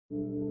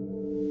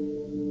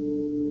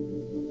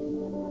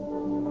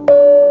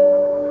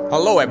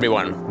Hello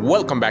everyone,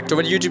 welcome back to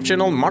our YouTube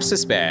channel Mars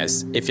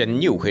Space. If you're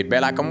new, hit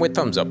bell icon with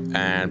thumbs up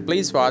and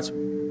please watch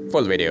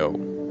full video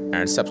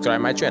and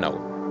subscribe my channel.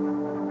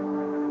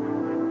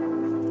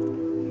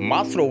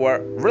 Mars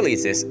Rover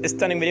releases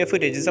stunning video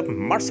footages of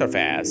Mars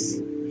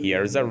surface.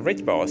 Here's a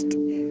rich post.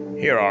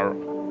 Here are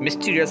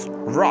mysterious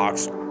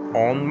rocks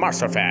on Mars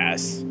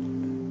surface.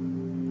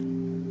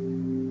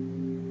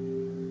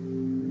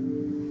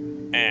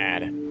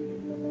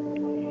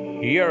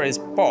 And here is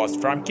post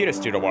from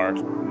Curiosity Rover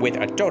with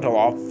a total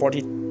of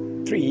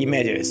 43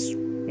 images.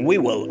 We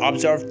will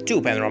observe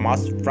two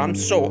panoramas from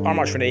Seoul on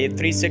March 28,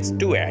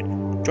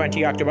 3628,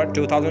 20 October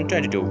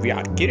 2022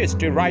 via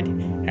Curiosity Ride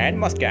and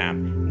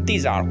Mustcam.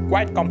 These are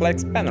quite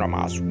complex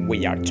panoramas.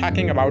 We are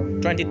talking about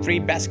 23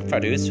 basic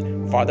photos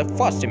for the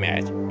first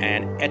image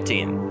and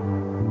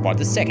 18 for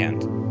the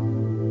second.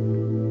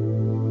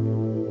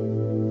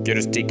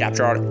 Curiosity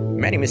captured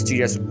many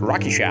mysterious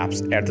rocky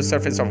shapes at the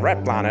surface of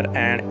Red Planet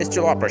and is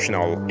still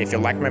operational. If you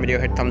like my video,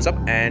 hit thumbs up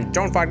and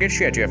don't forget to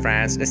share to your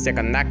friends. Stay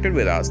connected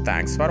with us.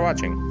 Thanks for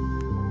watching.